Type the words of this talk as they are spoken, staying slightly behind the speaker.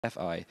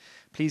CFFI.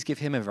 Please give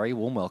him a very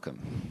warm welcome.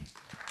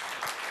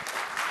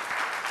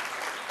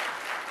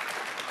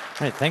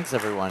 All right, thanks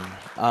everyone.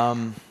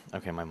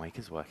 Okay, my mic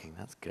is working,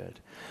 that's good.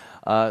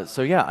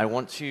 So yeah, I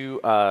want to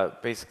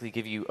basically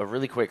give you a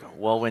really quick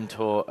whirlwind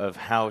tour of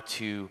how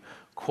to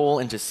call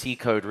into C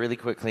code really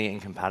quickly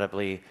and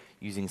compatibly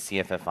using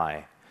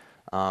CFFI.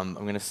 I'm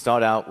going to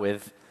start out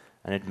with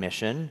an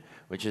admission,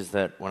 which is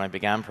that when I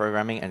began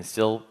programming, and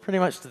still pretty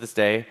much to this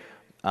day,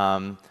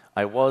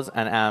 I was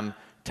and am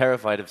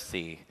terrified of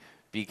C,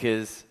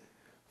 because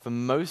for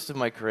most of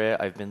my career,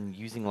 I've been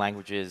using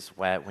languages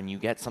where when you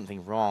get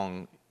something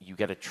wrong, you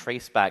get a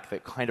traceback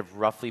that kind of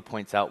roughly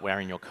points out where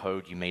in your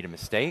code you made a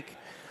mistake.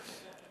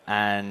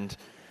 And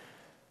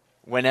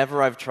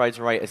whenever I've tried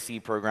to write a C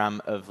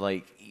program of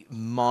like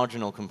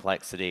marginal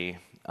complexity,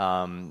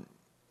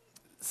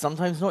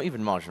 sometimes not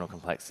even marginal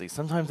complexity,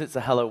 sometimes it's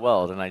a hello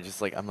world, and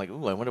I'm like,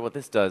 ooh, I wonder what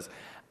this does.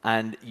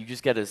 And you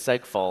just get a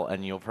seg fault,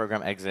 and your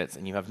program exits,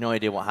 and you have no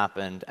idea what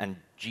happened, and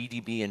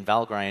GDB and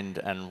Valgrind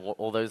and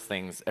all those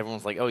things,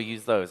 everyone's like, oh,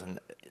 use those, and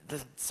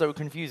it's so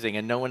confusing,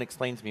 and no one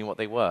explained to me what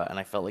they were, and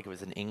I felt like it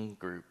was an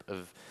in-group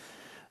of,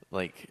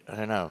 like, I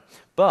don't know.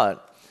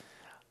 But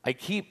I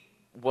keep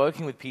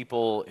working with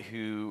people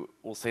who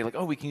will say, like,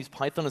 oh, we can use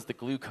Python as the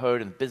glue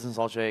code and business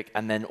logic,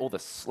 and then all the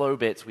slow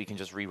bits we can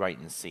just rewrite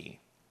in C.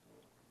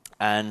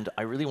 And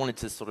I really wanted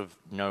to sort of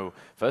know,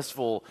 first of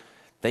all,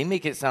 they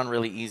make it sound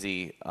really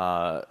easy.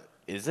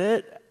 Is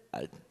it?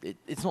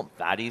 It's not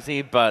that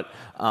easy, but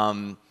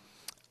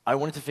I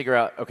wanted to figure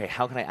out, okay,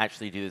 how can I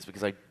actually do this?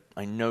 Because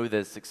I know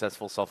there's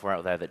successful software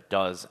out there that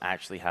does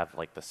actually have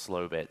like the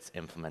slow bits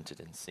implemented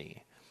in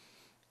C.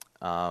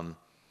 And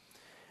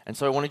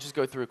so I want to just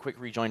go through a quick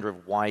rejoinder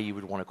of why you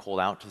would want to call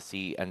out to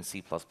C and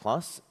C++.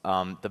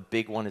 The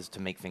big one is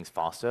to make things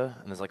faster,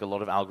 and there's like a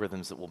lot of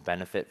algorithms that will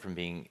benefit from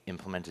being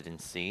implemented in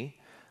C.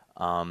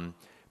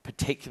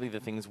 Particularly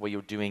the things where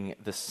you're doing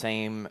the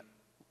same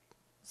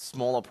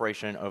small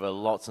operation over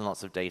lots and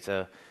lots of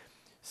data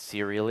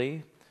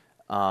serially.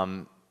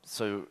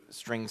 So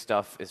string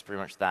stuff is pretty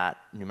much that,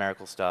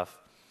 numerical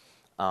stuff.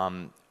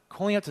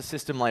 Calling out to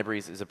system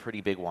libraries is a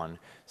pretty big one.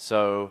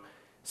 So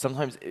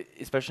sometimes,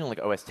 especially on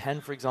like OS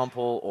 10, for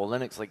example, or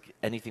Linux, like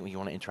anything where you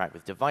want to interact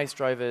with device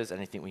drivers,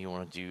 anything where you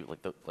want to do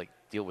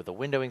deal with the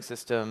windowing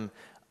system.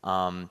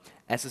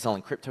 SSL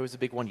and crypto is a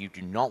big one. You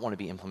do not want to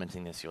be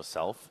implementing this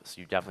yourself, so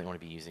you definitely want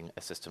to be using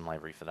a system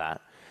library for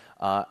that.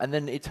 And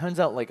then it turns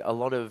out like a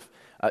lot of,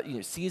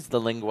 C is the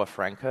lingua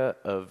franca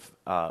of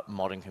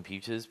modern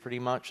computers pretty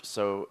much.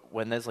 So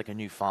when there's like a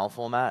new file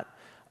format,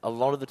 a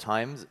lot of the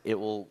times it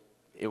will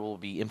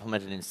be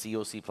implemented in C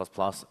or C++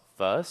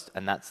 first,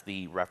 and that's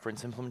the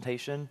reference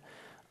implementation.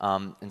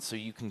 And so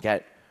you can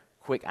get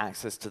quick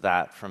access to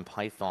that from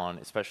Python,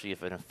 especially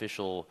if an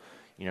official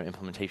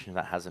implementation of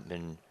that hasn't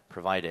been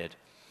provided.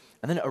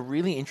 And then a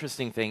really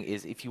interesting thing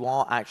is if you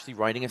are actually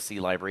writing a C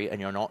library and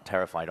you're not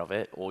terrified of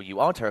it, or you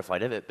are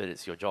terrified of it, but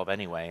it's your job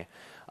anyway,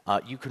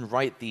 you can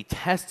write the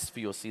tests for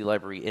your C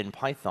library in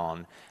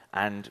Python,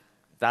 and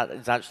that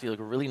is actually like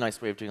a really nice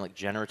way of doing like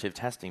generative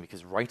testing,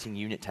 because writing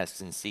unit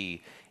tests in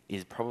C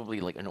is probably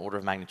like an order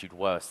of magnitude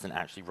worse than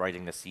actually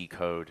writing the C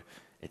code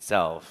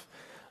itself.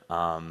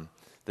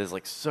 There's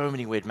like so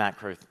many weird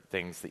macro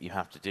things that you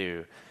have to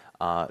do,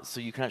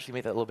 so you can actually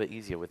make that a little bit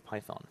easier with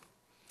Python.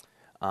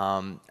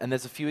 And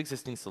there's a few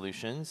existing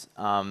solutions.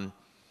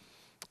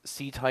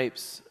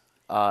 ctypes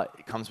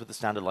it comes with the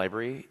standard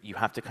library. You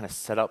have to kind of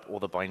set up all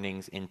the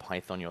bindings in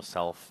Python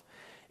yourself.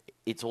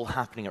 It's all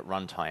happening at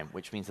runtime,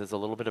 which means there's a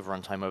little bit of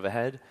runtime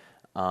overhead.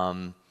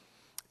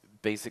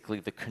 Basically,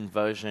 the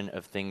conversion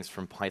of things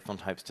from Python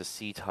types to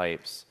C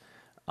types,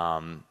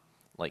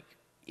 like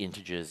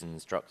integers and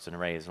structs and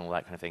arrays and all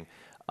that kind of thing,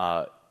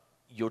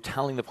 you're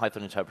telling the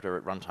Python interpreter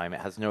at runtime.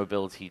 It has no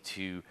ability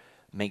to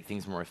make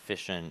things more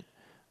efficient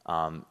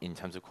in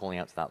terms of calling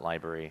out to that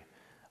library.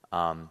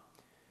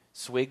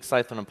 SWIG,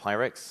 Cython, and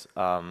Pyrex.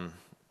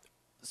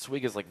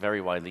 SWIG is like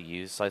very widely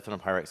used. Cython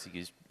and Pyrex are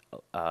used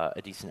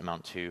a decent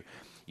amount too.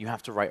 You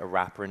have to write a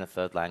wrapper in a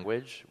third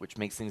language, which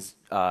makes things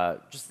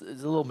just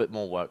it's a little bit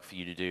more work for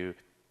you to do.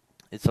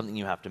 It's something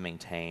you have to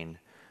maintain.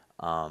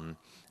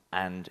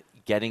 And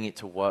getting it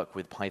to work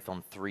with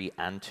Python 3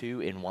 and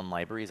 2 in one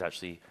library is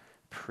actually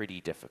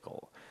pretty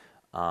difficult.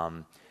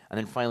 And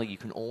then finally, you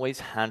can always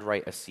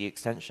handwrite a C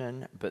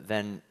extension, but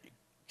then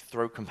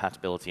throw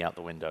compatibility out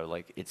the window.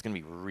 Like, it's going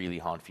to be really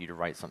hard for you to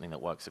write something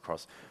that works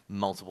across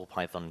multiple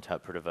Python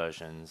interpreter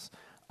versions.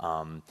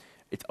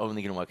 It's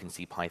only going to work in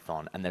C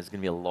Python, and there's going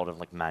to be a lot of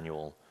like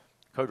manual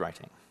code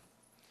writing.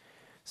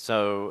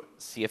 So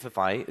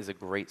CFFI is a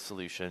great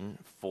solution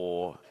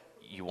for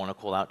you want to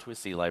call out to a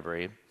C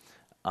library.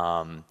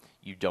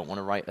 You don't want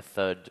to write a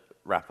third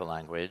wrapper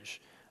language.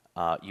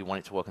 You want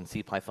it to work on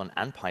C Python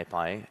and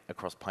PyPy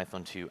across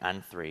Python 2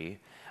 and 3,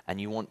 and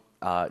you want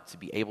to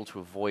be able to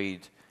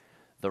avoid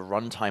the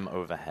runtime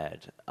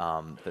overhead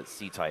that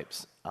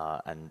ctypes,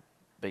 and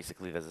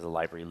basically there's a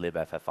library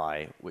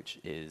libffi, which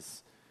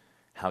is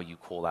how you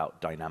call out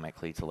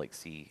dynamically to like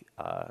C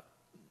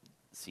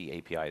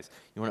APIs.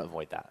 You want to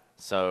avoid that.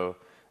 So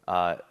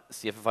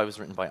CFFI was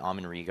written by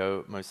Armin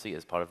Rigo mostly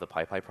as part of the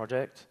PyPy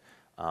project,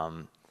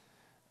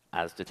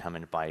 as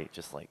determined by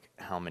just like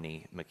how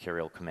many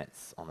mercurial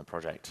commits on the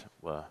project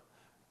were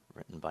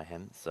written by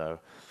him. So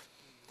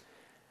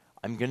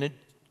I'm going to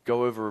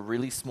go over a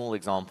really small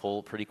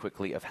example pretty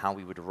quickly of how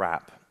we would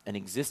wrap an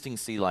existing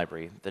C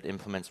library that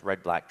implements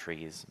red-black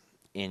trees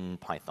in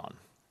Python.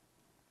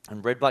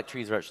 And red-black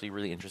trees are actually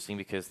really interesting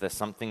because there's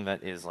something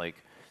that is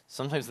like,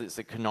 sometimes it's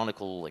a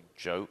canonical like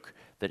joke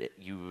that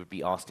you would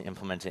be asked to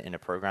implement it in a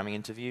programming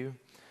interview.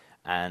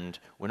 And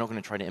we're not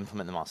going to try to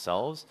implement them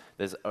ourselves.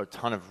 There's a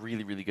ton of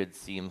really, really good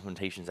C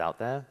implementations out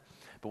there.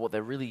 But what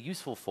they're really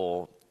useful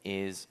for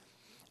is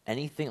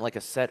anything like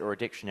a set or a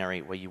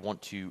dictionary where you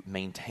want to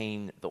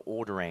maintain the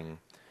ordering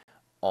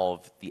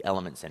of the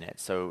elements in it.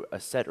 So a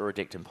set or a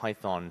dict in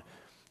Python,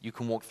 you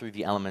can walk through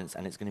the elements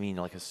and it's going to be in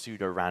like a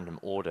pseudo-random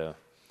order.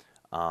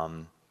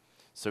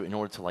 So in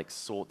order to like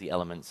sort the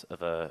elements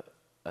of a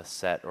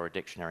set or a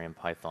dictionary in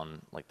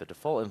Python, like the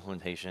default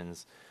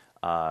implementations,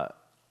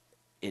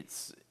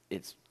 it's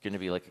going to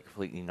be like a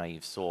completely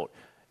naive sort.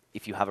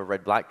 If you have a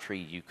red-black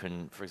tree, you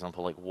can, for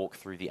example, like walk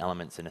through the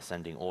elements in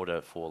ascending order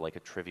for like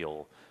a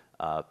trivial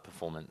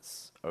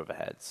performance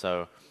overhead.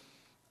 So,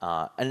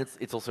 and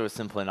it's also a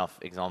simple enough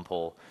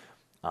example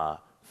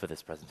for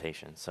this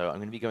presentation. So I'm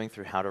going to be going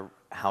through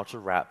how to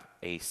wrap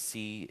a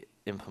C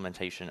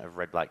implementation of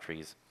red-black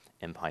trees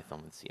in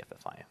Python with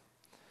CFFI.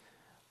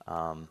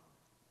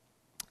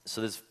 So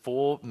there's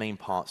 4 main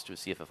parts to a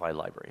CFFI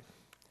library.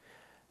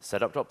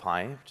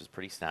 Setup.py, which is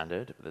pretty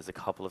standard, but there's a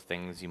couple of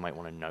things you might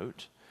want to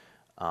note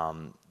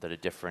that are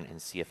different in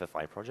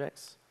CFFI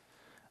projects.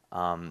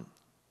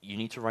 You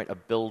need to write a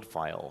build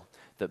file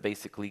that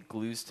basically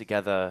glues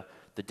together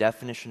the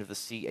definition of the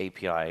C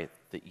API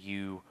that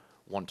you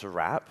want to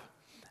wrap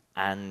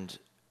and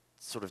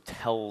sort of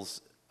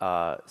tells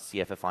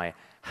CFFI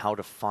how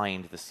to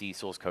find the C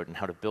source code and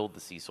how to build the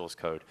C source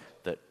code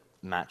that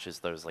matches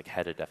those like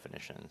header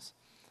definitions.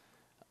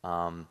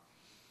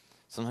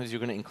 Sometimes you're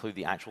going to include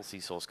the actual C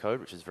source code,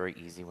 which is very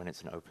easy when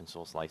it's an open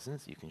source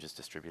license. You can just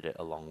distribute it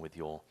along with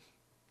your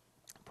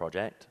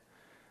project.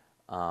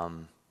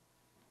 And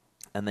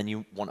then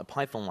you want a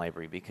Python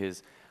library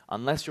because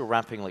unless you're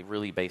wrapping like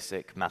really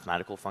basic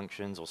mathematical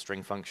functions or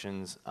string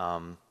functions,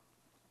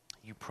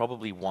 you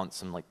probably want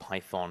some like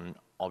Python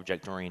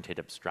object-oriented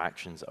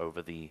abstractions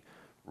over the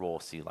raw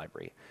C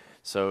library.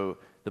 So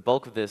the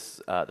bulk of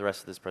this, the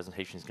rest of this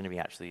presentation is going to be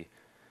actually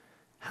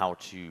how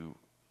to,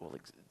 well,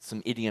 like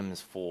some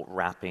idioms for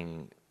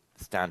wrapping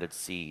standard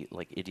C,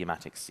 like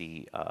idiomatic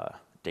C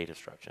data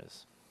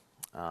structures.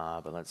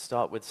 But let's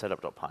start with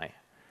setup.py.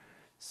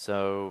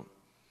 So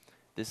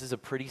this is a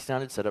pretty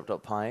standard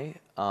setup.py.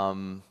 A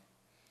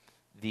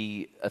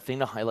thing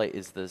to highlight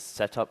is the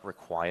setup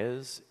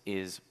requires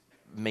is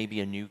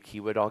maybe a new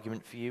keyword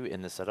argument for you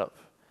in the setup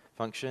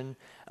function.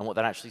 And what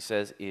that actually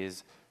says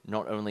is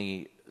not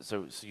only,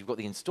 so you've got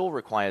the install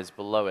requires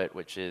below it,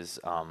 which is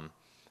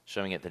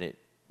showing it that it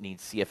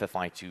needs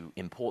CFFI to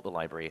import the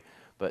library.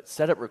 But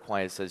setup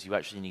requires says you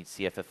actually need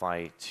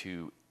CFFI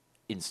to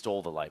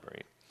install the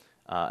library.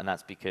 And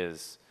that's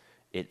because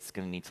it's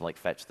going to need to like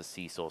fetch the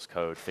C source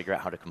code, figure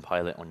out how to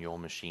compile it on your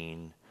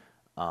machine,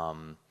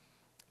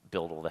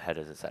 build all the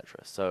headers, etc.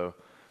 So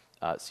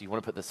you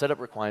want to put the setup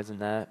requires in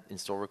there,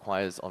 install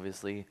requires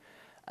obviously,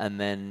 and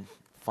then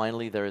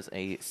finally there is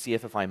a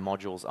CFFI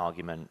modules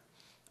argument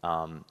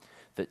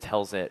that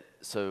tells it,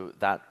 so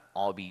that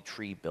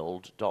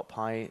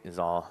rbtree_build.py is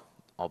our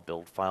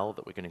build file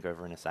that we're going to go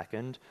over in a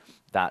second.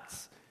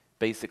 That's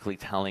basically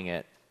telling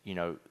it, you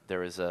know,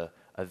 there is a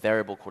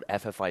variable called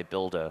FFI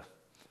builder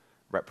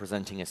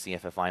representing a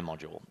CFFI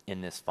module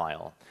in this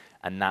file,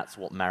 and that's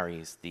what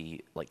marries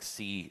the like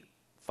C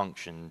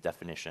function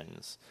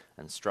definitions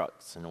and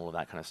structs and all of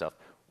that kind of stuff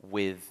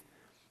with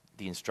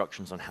the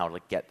instructions on how to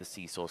like, get the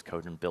C source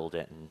code and build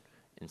it and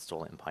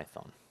install it in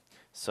Python.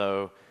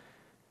 So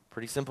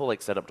pretty simple,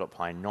 like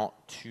setup.py,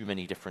 not too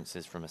many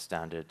differences from a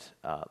standard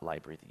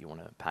library that you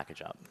want to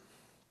package up.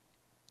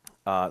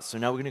 So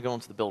now we're going to go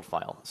on to the build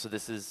file. So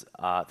this is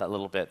that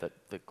little bit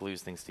that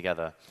glues things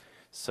together.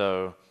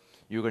 So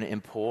you're going to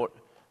import,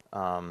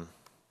 you're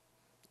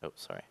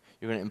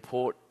going to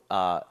import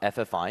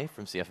FFI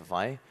from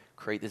CFFI,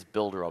 create this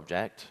builder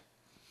object.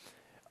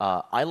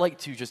 I like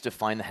to just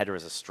define the header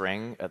as a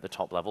string at the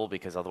top level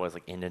because otherwise,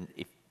 like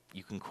if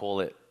you can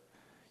call it,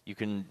 you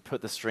can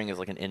put the string as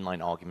like an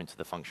inline argument to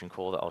the function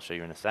call that I'll show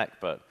you in a sec,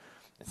 but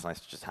it's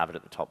nice to just have it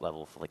at the top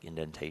level for like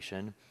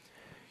indentation.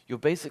 You're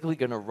basically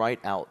going to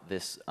write out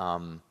this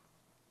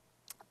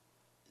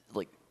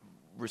like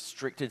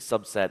restricted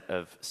subset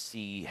of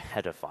C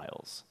header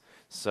files.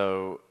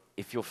 So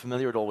if you're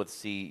familiar at all with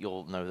C,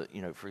 you'll know that,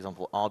 you know, for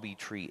example,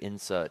 arbitrary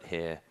insert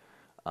here.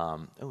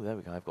 Oh, there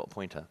we go. I've got a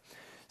pointer.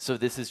 So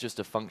this is just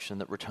a function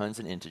that returns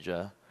an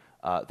integer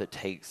that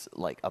takes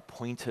like a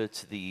pointer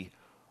to the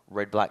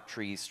red-black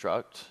tree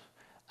struct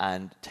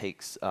and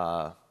takes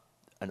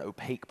an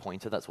opaque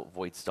pointer. That's what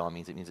void star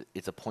means. It means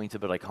it's a pointer,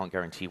 but I can't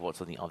guarantee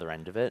what's on the other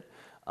end of it.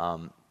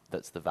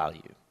 That's the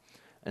value.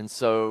 And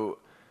so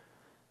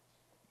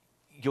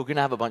you're going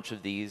to have a bunch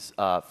of these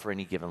for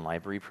any given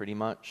library, pretty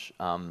much.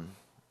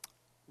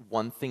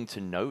 One thing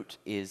to note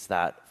is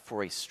that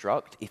for a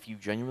struct, if you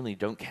genuinely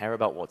don't care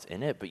about what's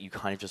in it, but you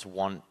kind of just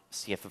want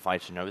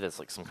CFFI to know there's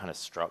like some kind of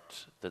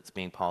struct that's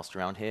being passed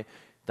around here,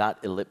 that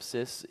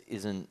ellipsis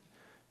isn't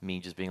me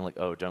just being like,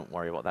 oh, don't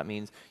worry what that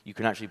means. You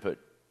can actually put ...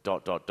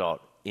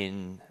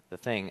 in the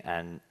thing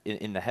and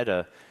in the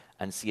header,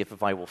 and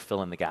CFFI will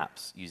fill in the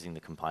gaps using the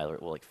compiler.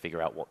 It will like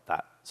figure out what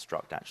that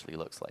struct actually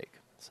looks like.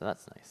 So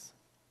that's nice.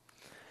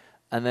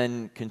 And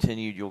then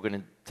continued, you're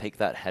going to take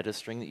that header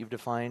string that you've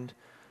defined,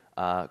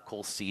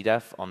 call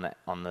cdef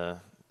on the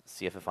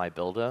CFFI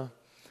builder.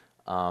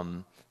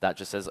 That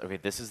just says, okay,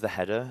 this is the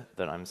header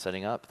that I'm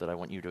setting up that I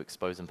want you to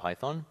expose in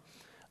Python.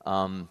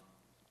 And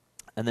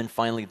then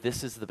finally,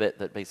 this is the bit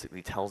that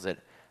basically tells it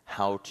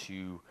how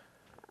to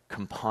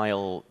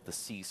compile the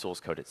C source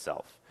code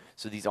itself.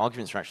 So these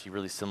arguments are actually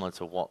really similar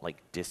to what like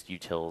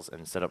distutils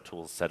and setup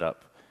tools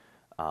setup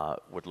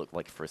would look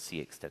like for a C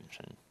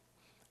extension.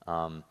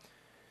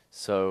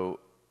 So,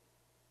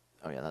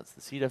 oh yeah, that's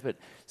the cdef bit.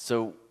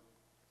 So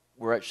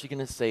we're actually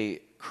going to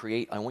say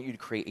I want you to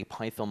create a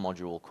Python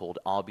module called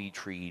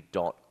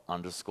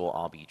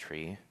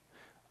rbtree._rbtree.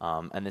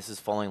 And this is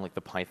following like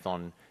the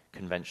Python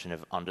convention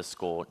of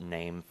underscore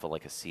name for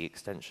like a C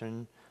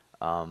extension.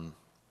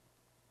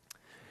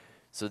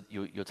 So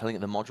you're telling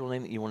it the module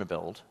name that you want to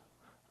build.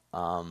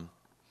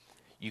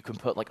 You can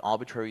put like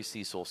arbitrary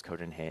C source code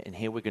in here. And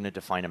here we're going to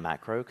define a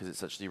macro because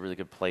it's actually a really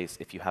good place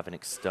if you have an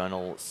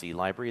external C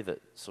library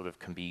that sort of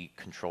can be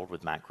controlled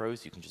with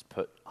macros. You can just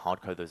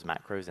hardcode those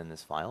macros in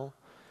this file.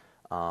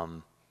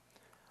 I'm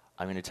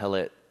going to tell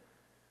it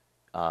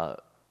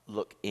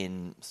look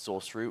in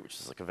source root, which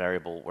is like a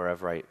variable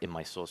wherever I in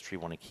my source tree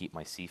want to keep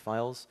my C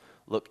files.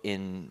 Look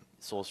in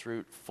source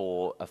root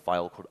for a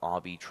file called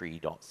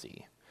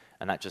rbtree.c.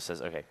 And that just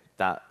says, okay,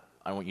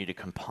 I want you to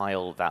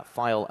compile that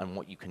file, and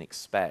what you can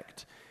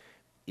expect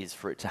is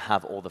for it to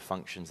have all the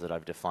functions that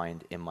I've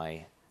defined in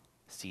my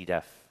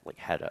cdef like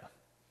header.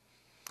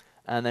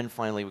 And then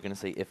finally, we're going to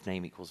say if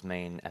name equals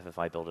main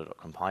FFI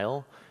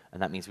builder.compile,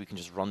 and that means we can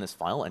just run this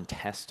file and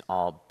test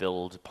our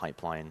build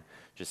pipeline.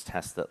 Just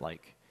test that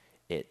like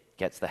it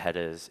gets the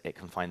headers, it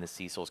can find the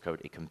C source code,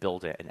 it can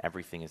build it, and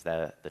everything is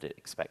there that it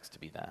expects to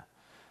be there.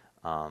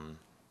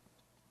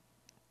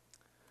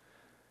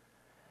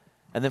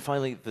 And then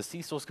finally, the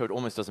C source code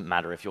almost doesn't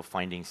matter if you're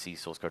finding C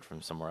source code from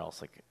somewhere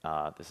else. Like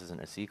this isn't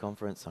a C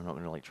conference, so I'm not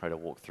going to like try to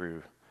walk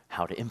through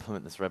how to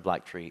implement this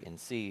red-black tree in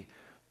C.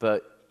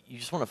 But you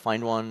just want to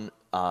find one,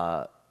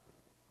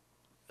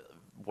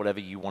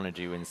 whatever you want to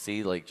do in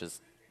C. Like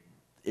just,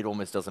 it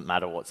almost doesn't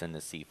matter what's in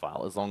the C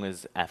file as long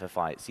as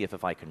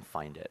CFFI can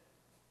find it.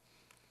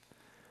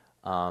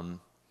 And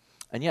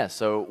yeah,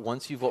 so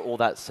once you've got all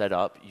that set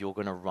up, you're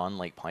going to run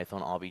like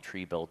Python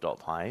rbtree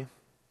build.py.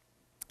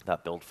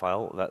 That build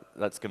file,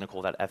 that's going to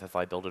call that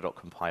FFI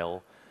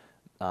builder.compile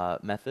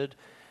method,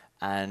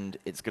 and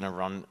it's going to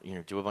run,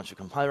 do a bunch of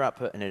compiler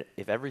output, and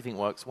if everything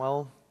works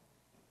well,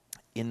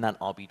 in that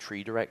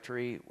rbtree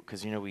directory,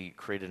 because we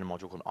created a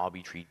module called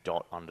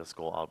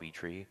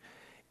rbtree._rbtree,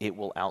 it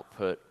will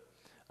output.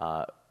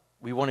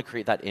 We want to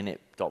create that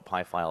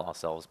init.py file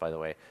ourselves, by the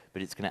way,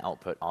 but it's going to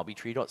output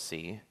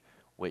rbtree.c,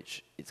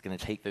 which it's going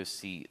to take the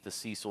C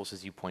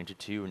sources you pointed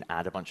to and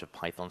add a bunch of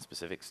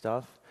Python-specific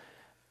stuff.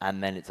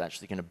 And then it's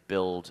actually going to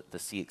build the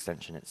C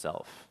extension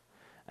itself.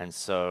 And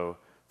so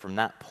from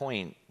that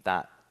point,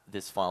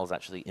 this file is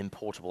actually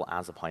importable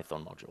as a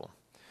Python module.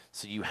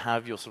 So you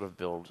have your sort of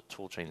build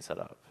toolchain set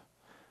up.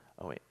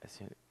 Oh, wait. I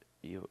see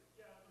you.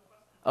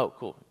 Oh,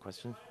 cool.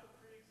 Question?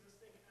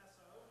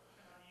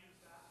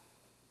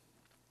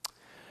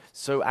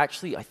 So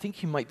actually, I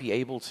think you might be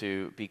able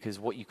to, because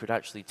what you could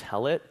actually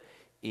tell it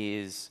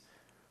is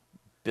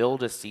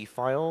build a C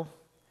file.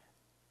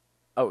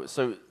 Oh,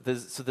 so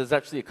there's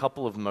actually a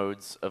couple of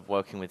modes of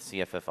working with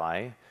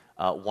CFFI.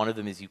 One of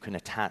them is you can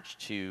attach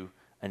to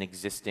an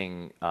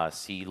existing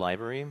C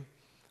library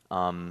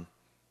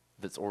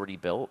that's already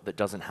built that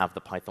doesn't have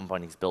the Python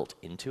bindings built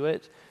into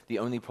it. The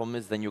only problem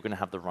is then you're going to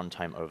have the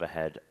runtime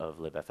overhead of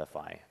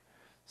libFFI.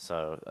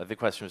 So the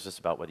question was just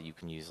about whether you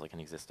can use like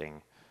an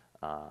existing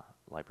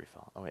library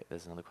file. Oh wait,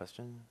 there's another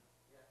question.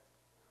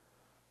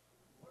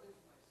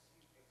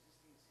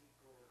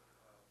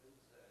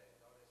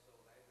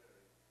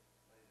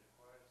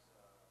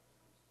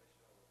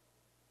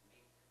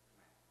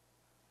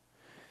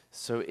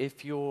 So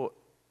if your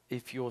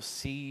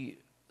C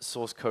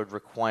source code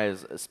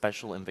requires a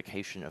special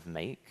invocation of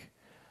make,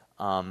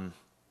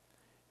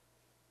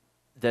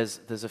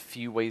 there's a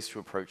few ways to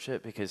approach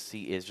it because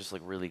C is just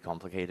like really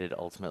complicated.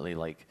 Ultimately,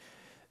 like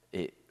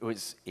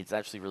it's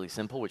actually really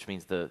simple, which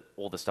means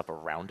all the stuff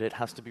around it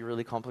has to be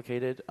really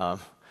complicated.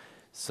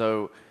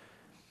 So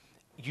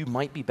you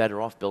might be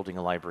better off building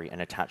a library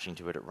and attaching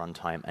to it at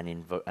runtime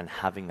and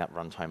having that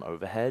runtime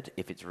overhead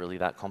if it's really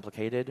that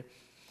complicated.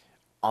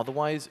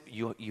 Otherwise,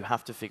 you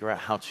have to figure out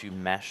how to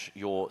mesh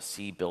your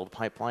C build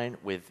pipeline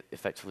with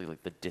effectively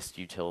like the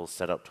distutils,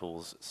 setup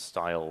tools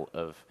style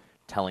of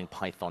telling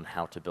Python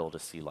how to build a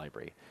C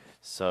library.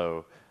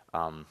 So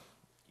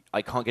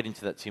I can't get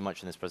into that too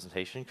much in this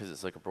presentation because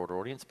it's like a broader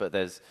audience, but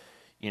there's,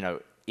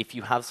 if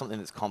you have something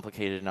that's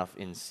complicated enough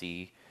in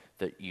C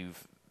that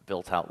you've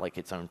built out like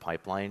its own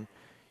pipeline,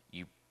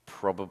 you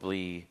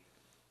probably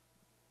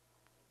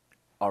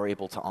are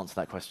able to answer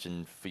that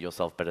question for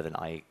yourself better than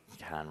I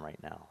can right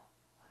now.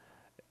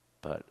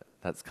 But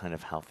that's kind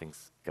of how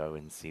things go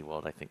in C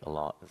world, I think, a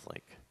lot. Is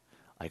like,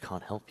 I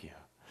can't help you.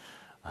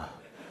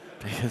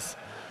 Because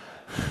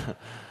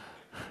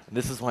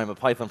this is why I'm a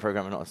Python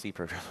programmer, not a C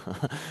programmer,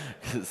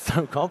 because it's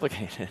so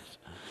complicated.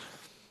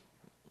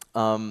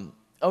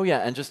 Oh yeah,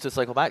 and just to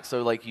cycle back,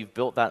 so like you've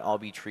built that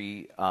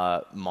arbitrary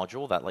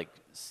module, that like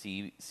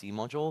C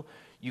module,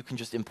 you can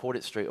just import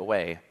it straight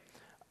away.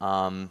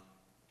 All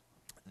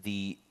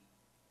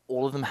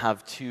of them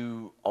have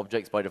two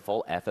objects by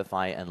default,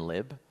 FFI and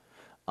lib.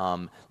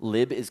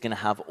 Lib is going to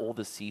have all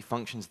the C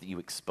functions that you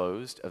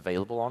exposed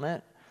available on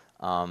it.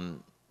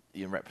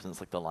 It represents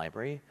like the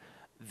library.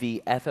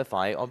 The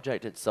FFI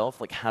object itself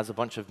like has a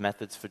bunch of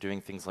methods for doing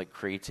things like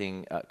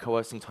creating,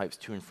 coercing types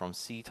to and from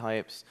C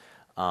types,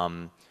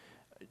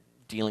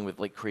 dealing with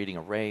like creating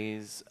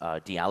arrays,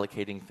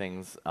 deallocating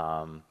things.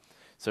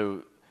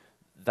 So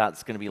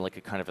that's going to be like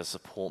a kind of a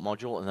support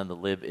module, and then the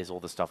lib is all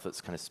the stuff that's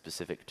kind of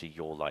specific to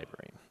your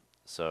library.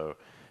 So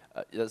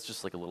that's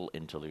just like a little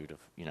interlude of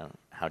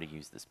how to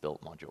use this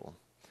built module.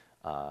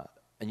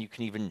 And you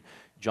can even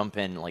jump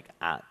in like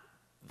at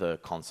the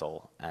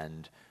console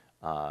and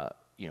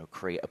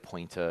create a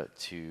pointer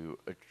to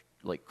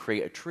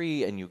create a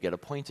tree, and you get a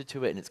pointer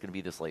to it, and it's going to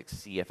be this like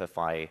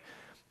CFFI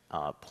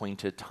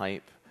pointer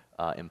type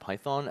in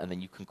Python, and then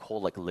you can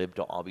call like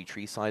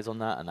lib.arbitree size on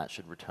that, and that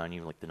should return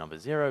you like the number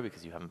 0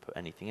 because you haven't put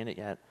anything in it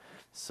yet.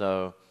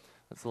 So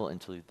that's a little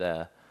interlude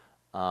there.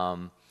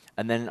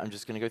 And then I'm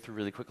just going to go through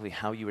really quickly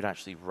how you would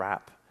actually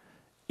wrap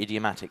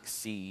idiomatic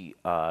C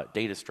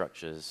data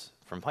structures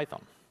from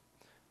Python.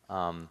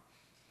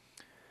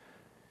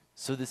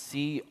 So the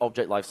C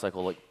object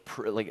lifecycle,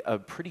 like a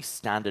pretty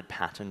standard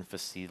pattern for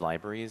C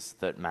libraries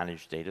that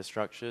manage data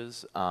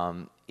structures,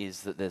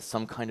 is that there's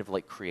some kind of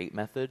like create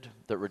method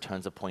that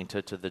returns a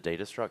pointer to the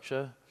data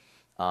structure.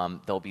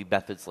 There'll be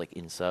methods like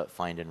insert,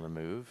 find, and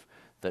remove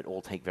that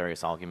all take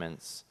various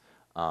arguments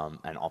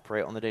and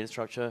operate on the data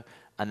structure.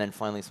 And then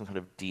finally, some kind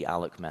of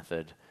dealloc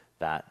method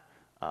that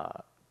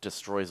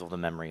destroys all the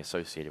memory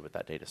associated with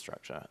that data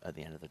structure at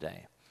the end of the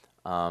day.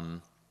 A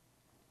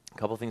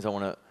couple of things I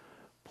want to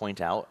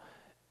point out.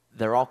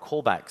 There are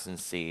callbacks in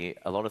C.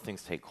 A lot of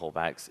things take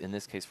callbacks. In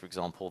this case, for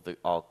example,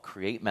 our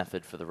create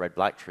method for the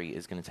red-black tree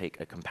is going to take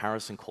a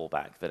comparison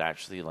callback that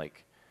actually,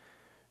 like,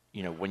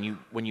 when you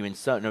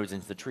insert nodes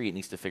into the tree, it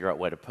needs to figure out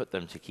where to put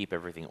them to keep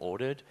everything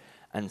ordered.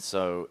 And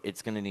so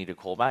it's going to need a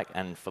callback.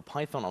 And for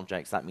Python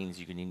objects, that means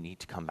you're going to need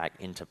to come back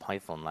into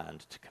Python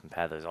land to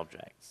compare those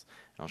objects.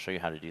 And I'll show you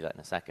how to do that in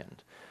a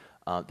second.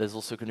 There's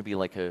also going to be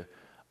like a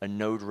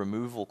node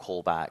removal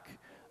callback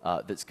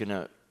that's going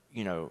to,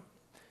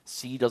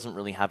 C doesn't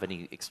really have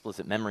any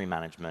explicit memory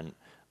management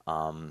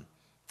other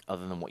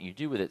than what you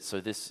do with it.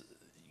 So this,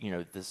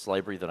 this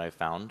library that I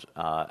found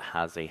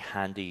has a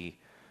handy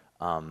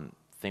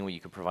thing where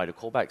you can provide a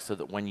callback so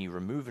that when you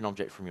remove an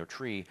object from your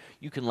tree,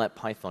 you can let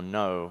Python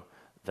know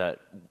that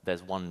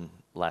there's one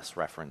less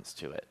reference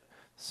to it.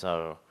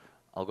 So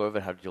I'll go over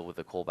how to deal with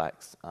the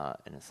callbacks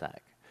in a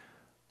sec.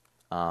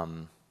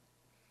 And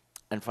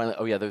finally,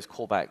 oh yeah, those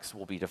callbacks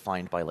will be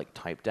defined by like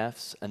type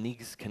defs, and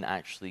these can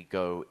actually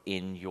go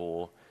in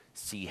your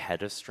C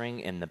header string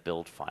in the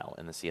build file,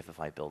 in the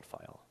CFFI build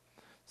file.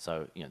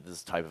 So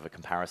this type of a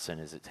comparison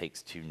is it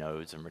takes two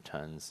nodes and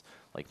returns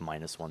like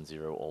 -1,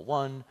 0, or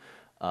 1.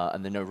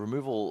 And the node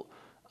removal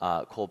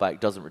callback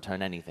doesn't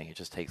return anything. It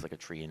just takes like a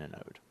tree in a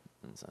node.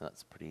 And so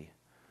that's pretty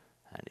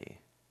handy.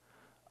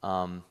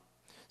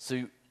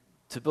 So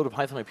to build a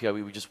Python API,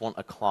 we just want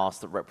a class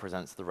that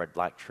represents the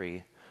red-black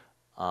tree.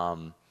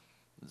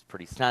 It's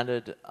pretty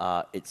standard.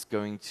 It's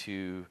going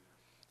to,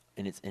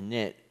 in its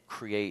init,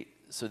 create,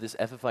 so this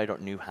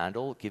FFI.new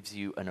handle gives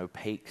you an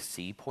opaque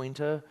C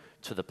pointer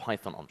to the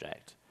Python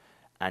object.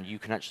 And you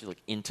can actually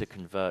like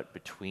interconvert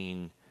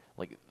between,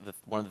 like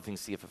one of the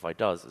things CFFI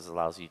does is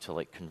allows you to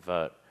like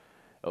convert,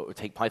 or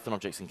take Python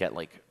objects and get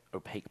like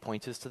opaque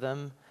pointers to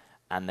them,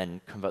 and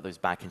then convert those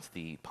back into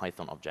the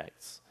Python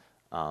objects,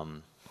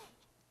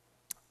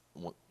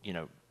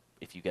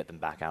 if you get them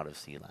back out of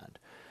C land.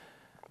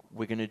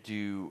 We're going to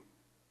do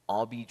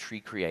RB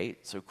tree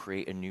create, so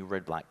create a new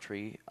red-black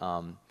tree,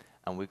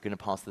 and we're going to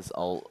pass this,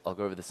 I'll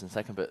go over this in a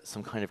second, but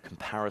some kind of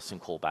comparison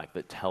callback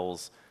that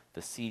tells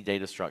the C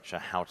data structure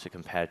how to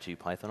compare to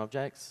Python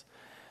objects.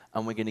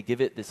 And we're going to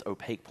give it this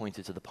opaque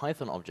pointer to the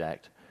Python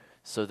object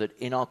so that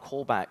in our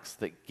callbacks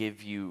that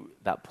give you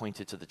that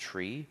pointer to the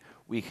tree,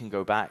 we can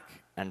go back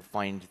and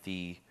find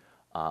the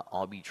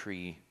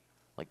arbitrary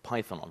like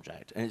Python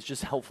object. And it's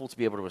just helpful to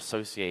be able to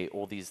associate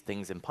all these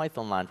things in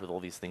Python land with all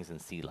these things in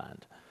C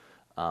land.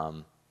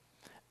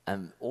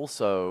 And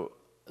also,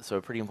 so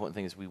a pretty important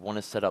thing is we want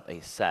to set up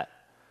a set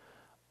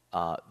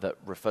that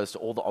refers to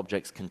all the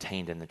objects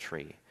contained in the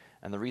tree.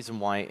 And the reason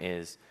why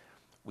is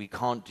we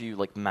can't do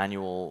like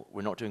manual,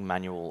 we're not doing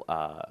manual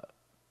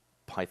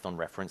Python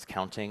reference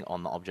counting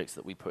on the objects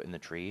that we put in the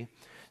tree.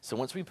 So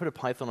once we put a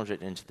Python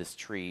object into this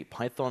tree,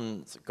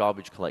 Python's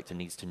garbage collector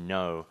needs to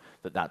know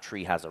that that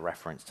tree has a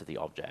reference to the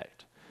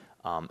object.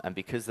 And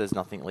because there's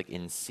nothing like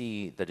in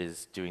C that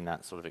is doing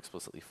that sort of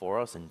explicitly for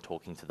us and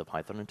talking to the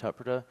Python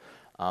interpreter,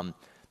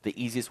 the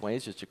easiest way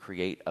is just to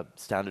create a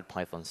standard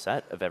Python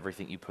set of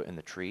everything you put in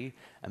the tree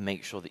and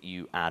make sure that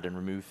you add and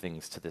remove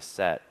things to this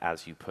set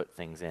as you put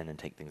things in and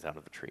take things out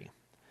of the tree.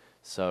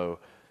 So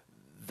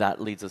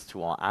that leads us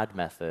to our add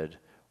method,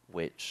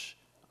 which,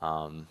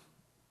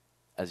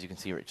 as you can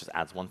see, it just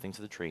adds one thing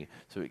to the tree.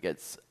 So it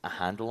gets a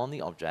handle on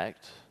the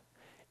object.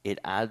 It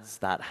adds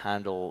that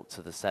handle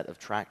to the set of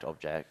tracked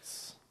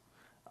objects.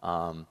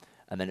 And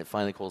then it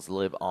finally calls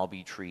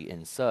libarbitree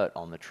insert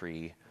on the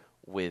tree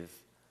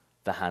with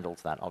the handle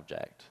to that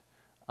object.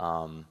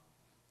 And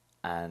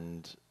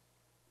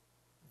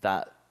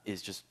that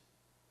is just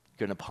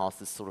going to pass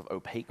this sort of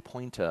opaque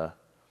pointer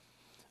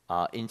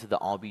into the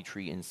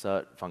arbitrary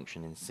insert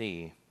function in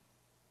C.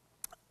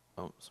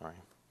 Oh, sorry,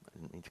 I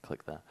didn't need to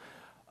click there.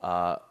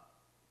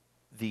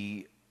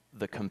 The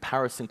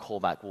comparison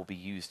callback will be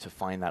used to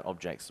find that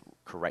object's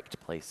correct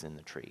place in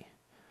the tree.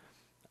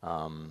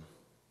 So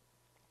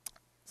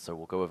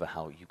we'll go over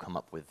how you come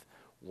up with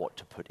what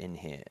to put in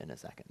here in a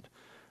second.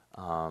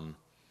 And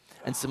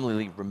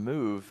similarly,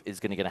 remove is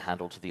going to get a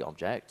handle to the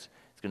object.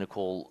 It's going to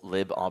call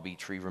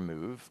libarbitree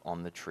remove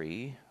on the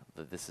tree.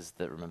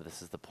 Remember,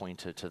 this is the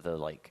pointer to the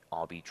like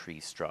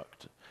arbitree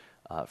struct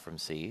from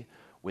C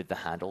with the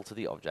handle to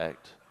the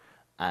object,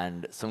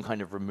 and some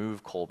kind of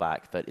remove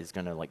callback that is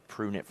going to like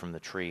prune it from the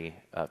tree,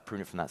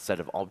 prune it from that set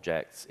of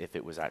objects if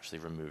it was actually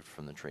removed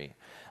from the tree.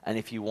 And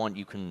if you want,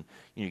 you can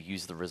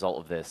use the result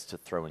of this to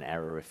throw an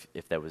error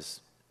if there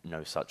was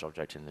no such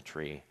object in the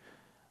tree.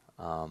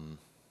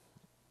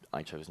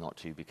 I chose not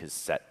to because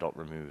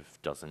set.remove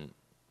doesn't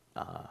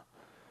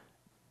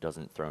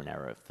throw an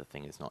error if the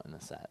thing is not in the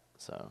set.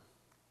 So,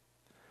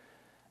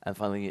 and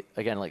finally,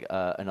 again, like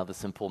another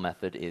simple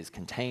method is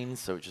contains.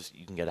 So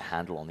you can get a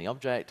handle on the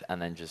object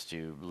and then just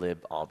do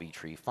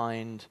libarbitree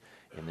find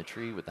in the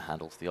tree with the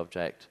handle to the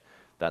object.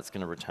 That's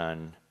going to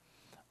return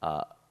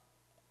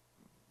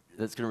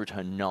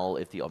null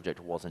if the object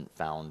wasn't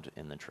found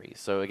in the tree.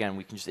 So again,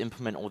 we can just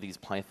implement all these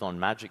Python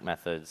magic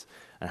methods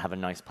and have a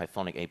nice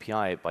Pythonic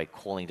API by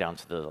calling down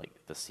to the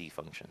C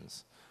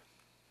functions.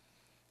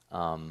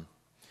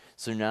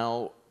 So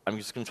now I'm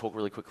just going to talk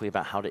really quickly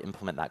about how to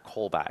implement that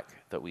callback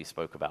that we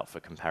spoke about for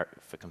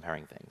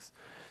comparing things.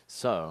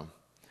 So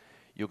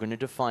you're going to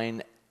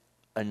define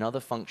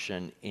another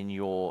function in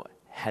your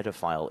header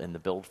file in the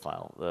build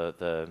file,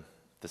 the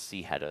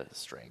C header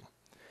string.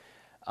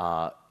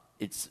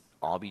 It's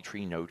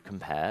arbitrary node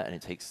compare, and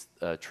it takes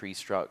a tree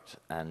struct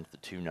and the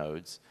two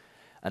nodes.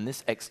 And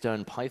this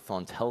extern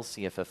Python tells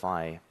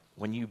CFFI,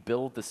 when you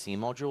build the C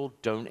module,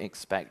 don't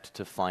expect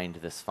to find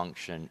this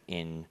function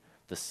in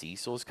the C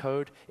source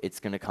code. It's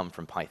going to come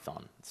from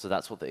Python. So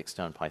that's what the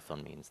extern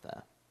Python means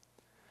there.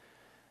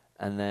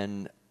 And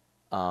then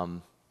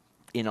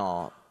in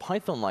our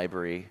Python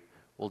library,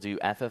 we'll do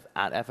at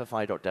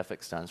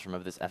ffi.defextends.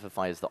 Remember, this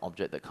FFI is the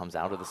object that comes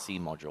out of the C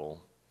module.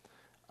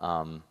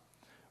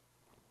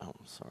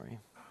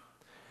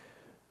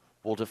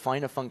 We'll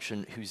define a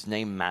function whose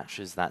name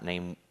matches that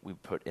name we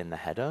put in the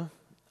header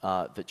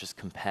that just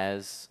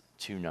compares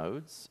two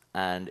nodes.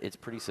 And it's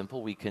pretty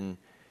simple. We can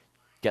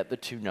get the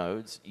two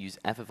nodes, use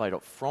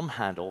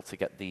ffi.fromHandle to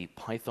get the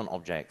Python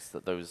objects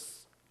that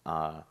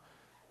the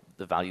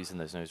values in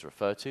those nodes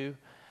refer to.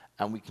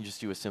 And we can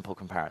just do a simple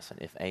comparison.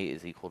 If A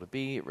is equal to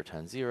B, it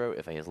returns 0.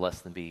 If A is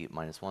less than B,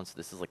 minus 1. So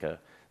this is like the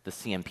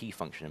CMP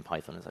function in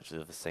Python is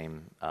actually the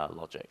same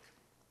logic.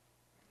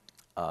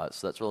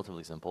 So that's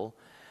relatively simple.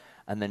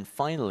 And then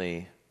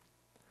finally,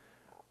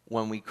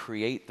 when we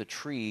create the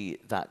tree,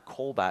 that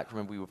callback,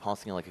 remember we were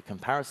passing like a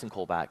comparison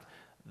callback,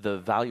 the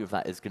value of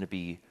that is going to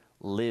be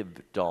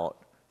lib dot,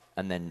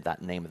 and then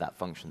that name of that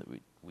function that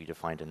we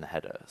defined in the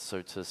header.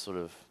 So to sort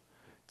of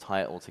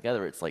tie it all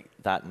together, it's like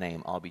that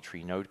name,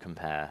 arbitrary node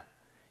compare,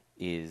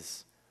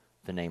 is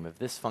the name of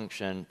this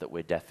function that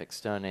we're def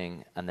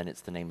externing, and then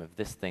it's the name of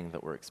this thing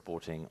that we're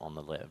exporting on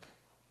the lib.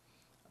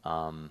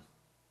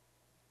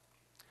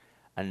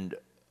 And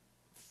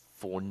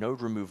for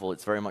node removal,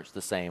 it's very much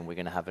the same. We're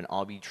going to have an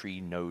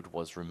arbitrary node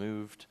was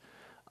removed,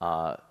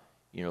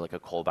 like a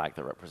callback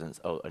that represents,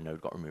 oh, a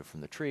node got removed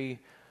from the tree.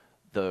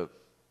 The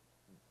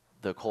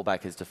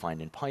callback is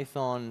defined in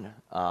Python.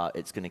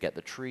 It's going to get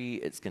the tree,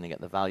 it's going to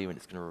get the value, and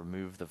it's going to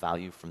remove the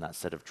value from that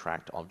set of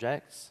tracked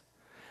objects.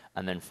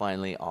 And then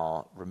finally,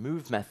 our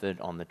remove method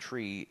on the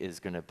tree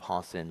is going to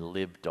pass in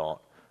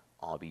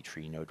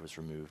lib.arbitrary node was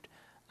removed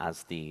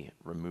as the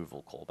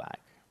removal callback.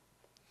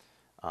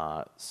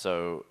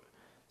 So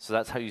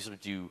that's how you sort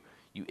of you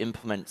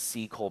implement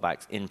C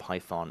callbacks in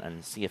Python,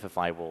 and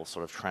CFFI will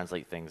sort of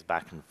translate things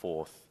back and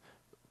forth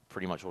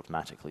pretty much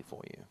automatically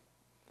for you.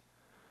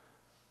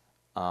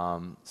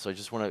 So I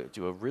just want to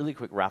do a really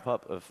quick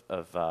wrap-up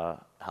of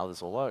how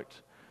this all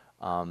worked.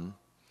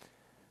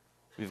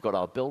 We've got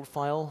our build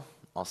file,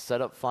 our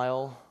setup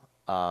file,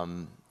 a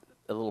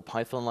little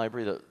Python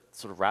library that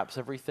sort of wraps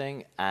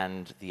everything,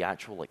 and the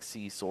actual like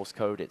C source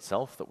code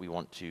itself that we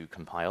want to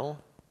compile,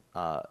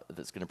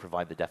 that's going to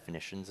provide the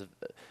definitions of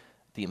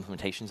the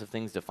implementations of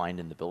things defined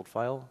in the build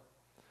file.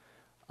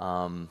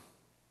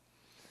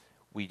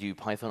 We do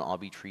Python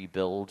arbitrary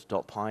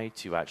build.py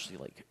to actually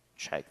like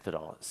check that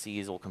our C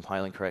is all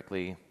compiling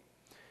correctly.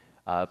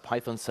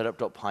 Python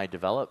setup.py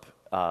develop.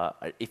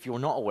 If you're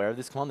not aware of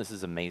this command, this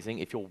is amazing.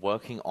 If you're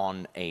working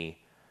on a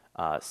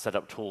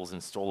setup tools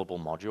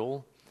installable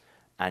module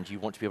and you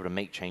want to be able to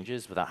make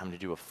changes without having to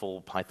do a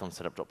full Python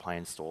setup.py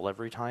install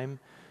every time,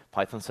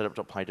 Python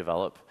setup.py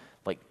develop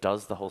like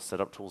does the whole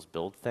setup tools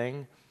build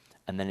thing,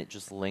 and then it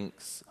just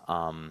links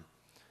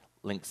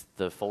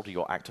the folder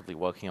you're actively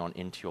working on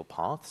into your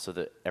path so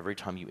that every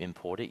time you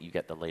import it, you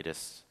get the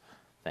latest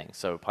thing.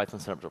 So Python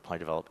setup.py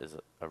develop is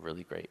a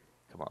really great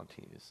command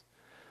to use.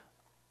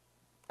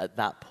 At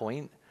that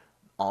point,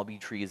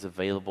 arbitrary is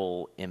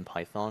available in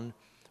Python.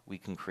 We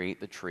can create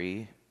the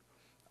tree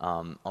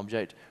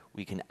object.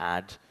 We can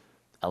add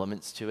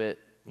elements to it,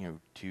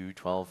 2,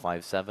 12,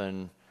 5,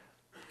 7,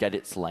 get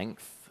its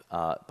length.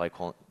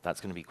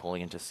 That's going to be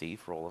calling into C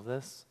for all of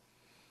this.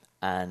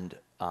 And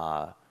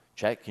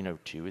check,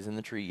 2 is in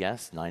the tree,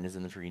 yes. 9 is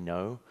in the tree,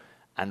 no.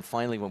 And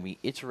finally, when we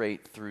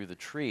iterate through the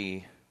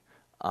tree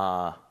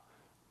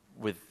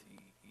with,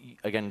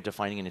 again,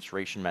 defining an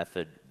iteration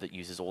method that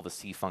uses all the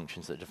C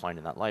functions that are defined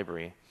in that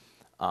library,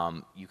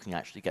 you can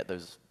actually get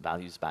those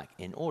values back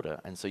in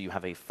order. And so you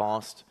have a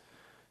fast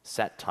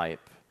set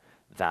type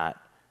that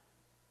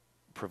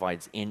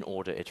provides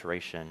in-order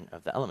iteration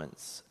of the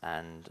elements,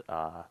 and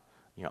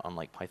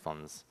unlike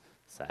Python's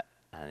set.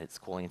 And it's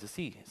calling into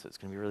C, so it's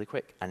going to be really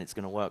quick. And it's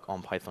going to work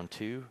on Python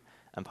 2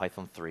 and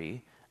Python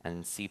 3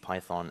 and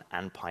CPython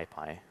and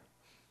PyPy.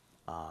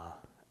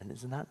 And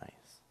isn't that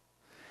nice?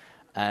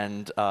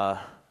 And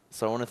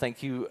so I want to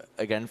thank you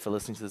again for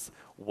listening to this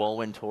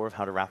whirlwind tour of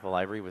how to wrap a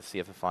library with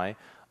CFFI.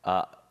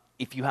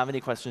 If you have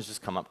any questions,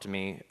 just come up to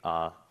me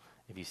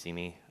if you see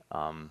me.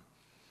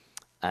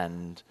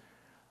 And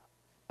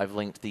I've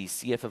linked the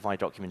CFFI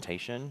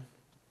documentation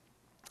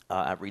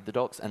at Read the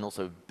Docs, and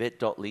also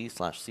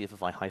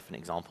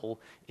bit.ly/CFFI-example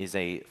is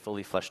a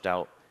fully fleshed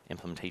out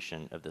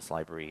implementation of this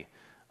library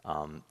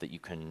that you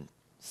can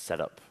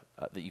set up,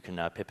 that you can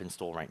pip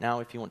install right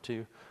now if you want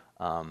to.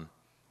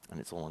 And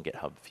it's all on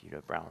GitHub for you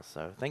to browse.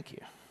 So thank you.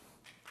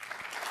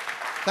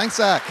 Thanks,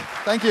 Zack.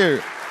 Thank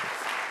you.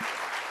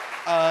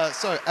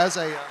 So as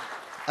a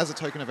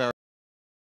token of our